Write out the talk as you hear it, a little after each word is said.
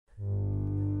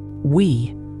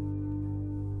We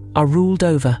are ruled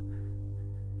over.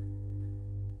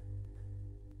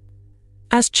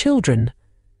 As children,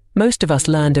 most of us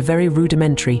learned a very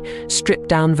rudimentary,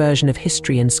 stripped-down version of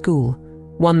history in school,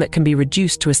 one that can be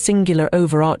reduced to a singular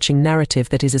overarching narrative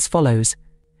that is as follows.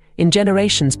 In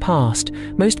generations past,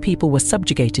 most people were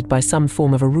subjugated by some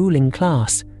form of a ruling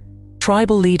class.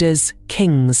 Tribal leaders,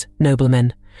 kings,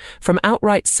 noblemen. From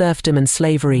outright serfdom and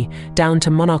slavery down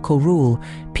to monarchical rule,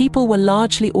 people were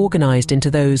largely organized into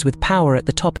those with power at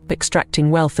the top, extracting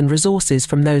wealth and resources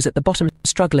from those at the bottom,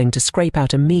 struggling to scrape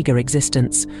out a meager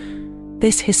existence.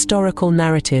 This historical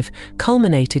narrative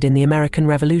culminated in the American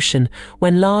Revolution,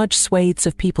 when large swathes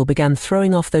of people began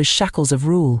throwing off those shackles of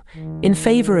rule in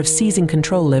favor of seizing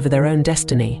control over their own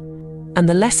destiny. And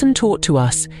the lesson taught to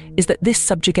us is that this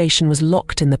subjugation was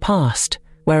locked in the past,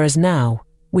 whereas now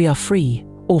we are free,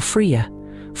 or freer,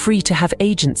 free to have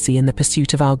agency in the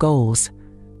pursuit of our goals.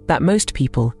 That most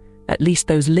people, at least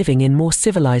those living in more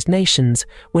civilized nations,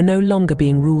 were no longer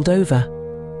being ruled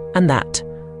over. And that,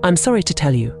 I'm sorry to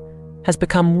tell you, has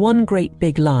become one great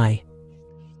big lie.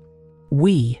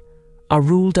 We are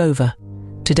ruled over,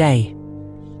 today,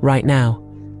 right now,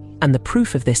 and the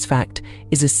proof of this fact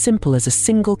is as simple as a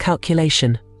single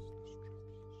calculation.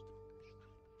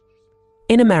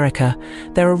 In America,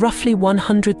 there are roughly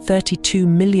 132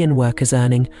 million workers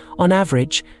earning, on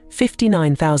average,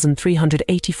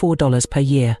 $59,384 per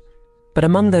year. But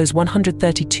among those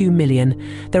 132 million,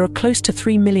 there are close to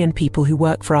 3 million people who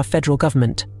work for our federal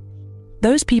government.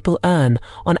 Those people earn,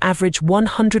 on average,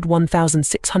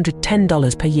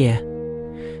 $101,610 per year.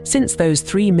 Since those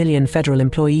 3 million federal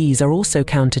employees are also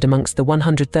counted amongst the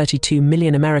 132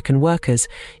 million American workers,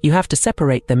 you have to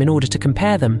separate them in order to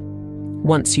compare them.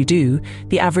 Once you do,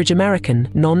 the average American,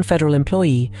 non-federal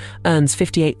employee earns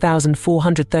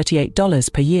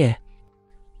 $58,438 per year.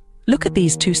 Look at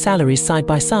these two salaries side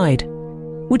by side.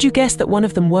 Would you guess that one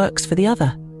of them works for the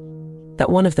other?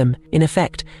 That one of them, in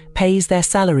effect, pays their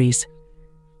salaries?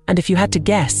 And if you had to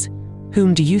guess,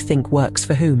 whom do you think works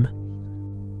for whom?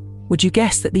 Would you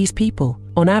guess that these people,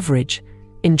 on average,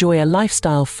 enjoy a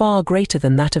lifestyle far greater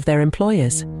than that of their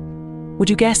employers? Would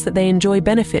you guess that they enjoy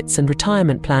benefits and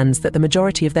retirement plans that the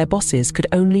majority of their bosses could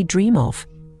only dream of?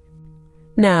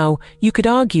 Now, you could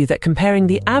argue that comparing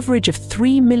the average of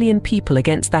 3 million people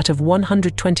against that of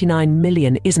 129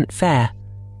 million isn't fair.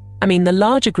 I mean, the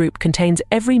larger group contains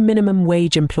every minimum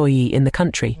wage employee in the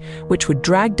country, which would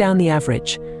drag down the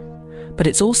average. But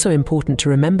it's also important to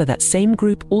remember that same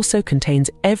group also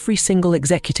contains every single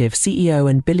executive, CEO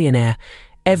and billionaire,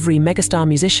 every megastar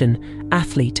musician,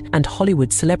 athlete and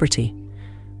Hollywood celebrity,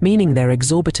 meaning their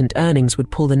exorbitant earnings would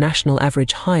pull the national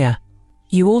average higher.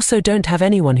 You also don't have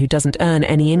anyone who doesn't earn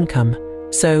any income,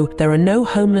 so there are no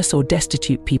homeless or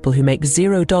destitute people who make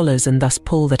 $0 and thus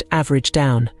pull that average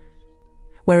down.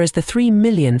 Whereas the 3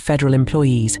 million federal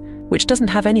employees, which doesn't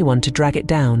have anyone to drag it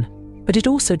down, but it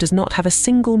also does not have a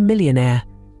single millionaire,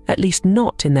 at least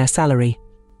not in their salary.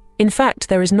 In fact,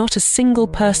 there is not a single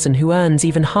person who earns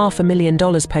even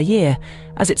 $500,000 per year.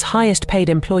 As its highest paid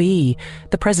employee,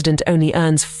 the president only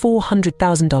earns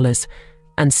 $400,000.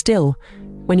 And still,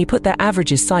 when you put their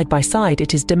averages side by side,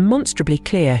 it is demonstrably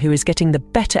clear who is getting the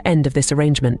better end of this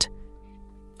arrangement.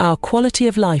 Our quality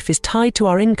of life is tied to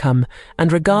our income,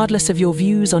 and regardless of your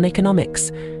views on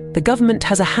economics, the government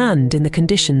has a hand in the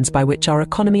conditions by which our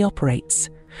economy operates.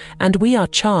 And we are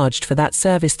charged for that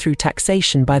service through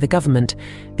taxation by the government,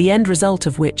 the end result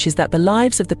of which is that the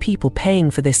lives of the people paying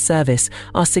for this service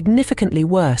are significantly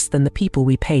worse than the people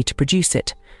we pay to produce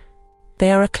it.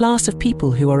 They are a class of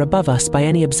people who are above us by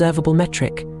any observable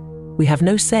metric. We have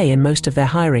no say in most of their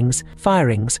hirings,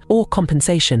 firings, or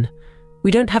compensation.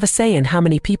 We don't have a say in how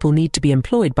many people need to be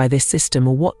employed by this system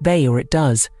or what they or it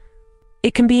does.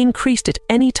 It can be increased at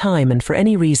any time and for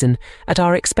any reason, at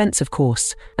our expense of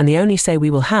course, and the only say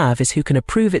we will have is who can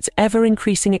approve its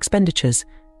ever-increasing expenditures.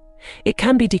 It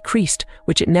can be decreased,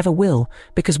 which it never will,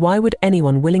 because why would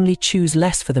anyone willingly choose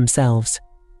less for themselves?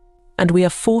 And we are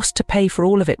forced to pay for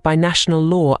all of it by national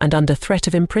law and under threat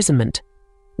of imprisonment.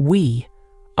 We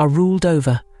are ruled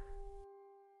over.